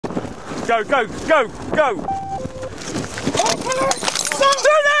Go, go, go, go!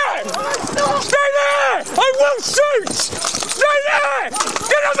 Stay there! Stay there! I will shoot! Stay there!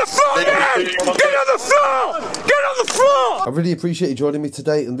 Get on the floor, man! Get on the floor! Get on the floor! I really appreciate you joining me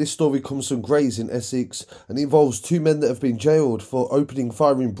today, and this story comes from Grays in Essex, and it involves two men that have been jailed for opening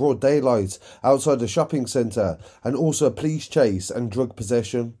fire in broad daylight outside a shopping centre, and also a police chase and drug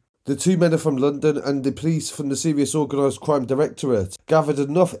possession. The two men are from London, and the police from the Serious Crime Directorate gathered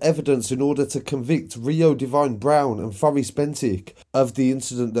enough evidence in order to convict Rio Devine-Brown and Forrest Bentick of the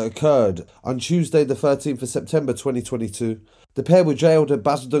incident that occurred on Tuesday the 13th of September 2022. The pair were jailed at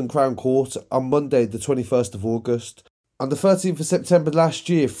Basildon Crown Court on Monday the 21st of August. On the 13th of September last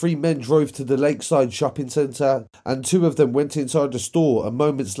year, three men drove to the Lakeside shopping centre, and two of them went inside the store, and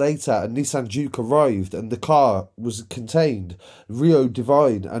moments later a Nissan Juke arrived and the car was contained Rio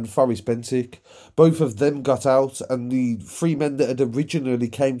Devine and Forrest Bentick. Both of them got out, and the three men that had originally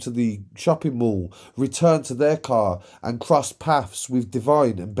came to the shopping mall returned to their car and crossed paths with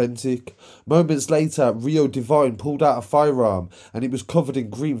Devine and Bentick. Moments later, Rio Devine pulled out a firearm, and it was covered in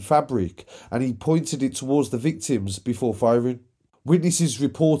green fabric, and he pointed it towards the victims before firing. Witnesses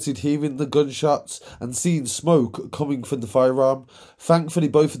reported hearing the gunshots and seeing smoke coming from the firearm. Thankfully,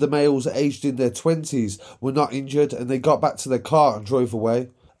 both of the males aged in their 20s were not injured, and they got back to their car and drove away.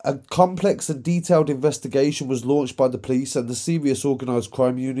 A complex and detailed investigation was launched by the police and the Serious Organised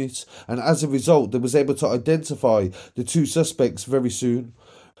Crime Unit, and as a result they was able to identify the two suspects very soon.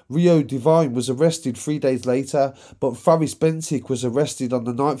 Rio Devine was arrested 3 days later, but Forrest Bentick was arrested on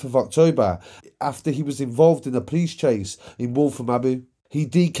the 9th of October after he was involved in a police chase in Waltham Abbey. He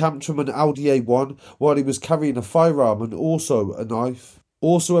decamped from an Audi A1 while he was carrying a firearm and also a knife.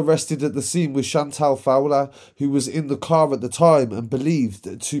 Also arrested at the scene was Chantal Fowler, who was in the car at the time and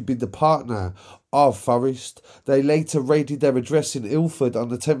believed to be the partner of Forrest. They later raided their address in Ilford on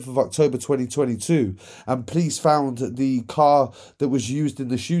the 10th of October 2022, and police found the car that was used in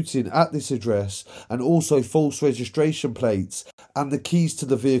the shooting at this address, and also false registration plates, and the keys to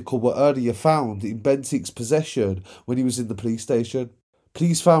the vehicle were earlier found in Bentick's possession when he was in the police station.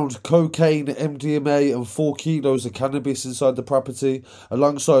 Police found cocaine, MDMA and 4 kilos of cannabis inside the property,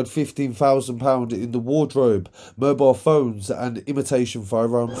 alongside £15,000 in the wardrobe, mobile phones and imitation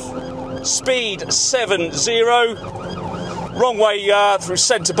firearms. Speed 70, wrong way through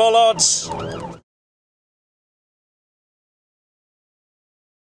centre bollards.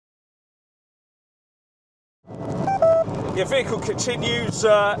 Your vehicle continues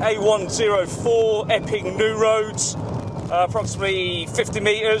A104 Epping New Road. Approximately 50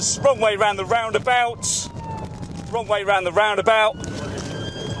 metres, wrong way round the roundabout,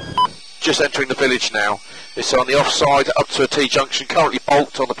 Just entering the village now. It's on the offside up to a T-junction, currently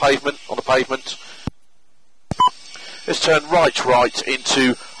balked on the pavement. Let's turn right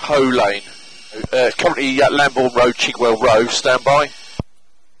into Hoe Lane. Currently at Lambourne Road, Chigwell Row, stand by.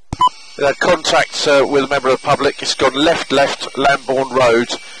 We had contact with a member of the public. It's gone left, Lambourne Road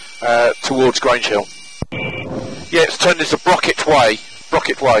towards Grange Hill. Yeah, it's turned into Brocket Way.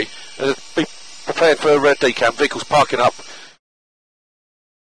 Be prepared for a red decam. Vehicles parking up.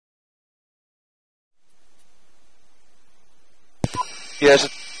 Yeah, there's a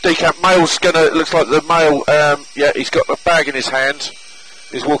decam. Male's gonna. Looks like the male. Yeah, he's got a bag in his hand.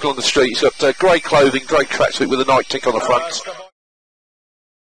 He's walking on the street. He's got grey clothing, grey tracksuit with a night tick on the front.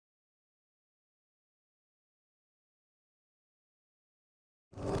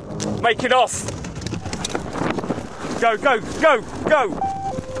 Make it off. Go, go, go, go!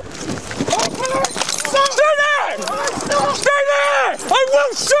 Stay there! Stay there! I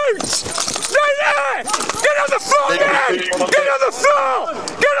will shoot! Stay there! Get on the floor, man! Get on the floor!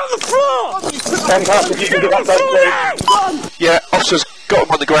 Get on the floor! Get on the floor, man! Yeah, officers got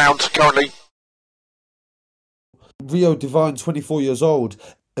him on the ground currently. Rio Devine, 24 years old,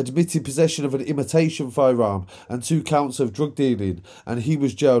 admitted possession of an imitation firearm and 2 counts of drug dealing, and he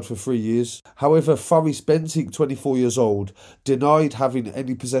was jailed for 3 years. However, Forrest Bentick, 24 years old, denied having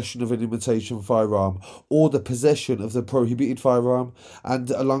any possession of an imitation firearm or the possession of the prohibited firearm,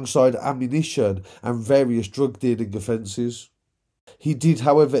 and alongside ammunition and various drug dealing offences. He did,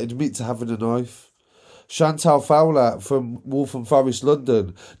 however, admit to having a knife. Chantal Fowler from Waltham Forest,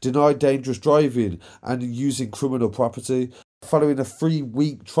 London, denied dangerous driving and using criminal property. Following a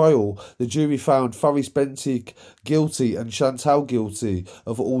 3-week trial, the jury found Forrest Bentick guilty and Chantal guilty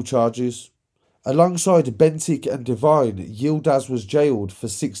of all charges. Alongside Bentick and Devine, Yildiz was jailed for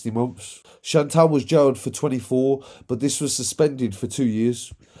 60 months. Chantal was jailed for 24, but this was suspended for 2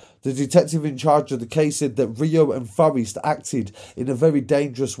 years. The detective in charge of the case said that Rio and Forrest acted in a very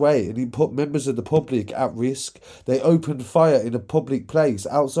dangerous way and it put members of the public at risk. They opened fire in a public place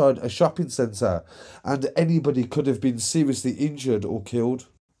outside a shopping centre and anybody could have been seriously injured or killed.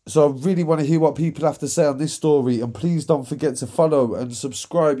 So I really want to hear what people have to say on this story, and please don't forget to follow and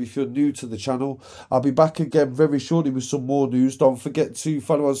subscribe if you're new to the channel. I'll be back again very shortly with some more news. Don't forget to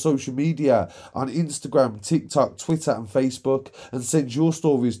follow on social media on Instagram, TikTok, Twitter and Facebook, and send your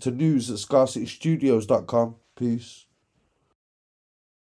stories to news@scarcitystudios.com. Peace.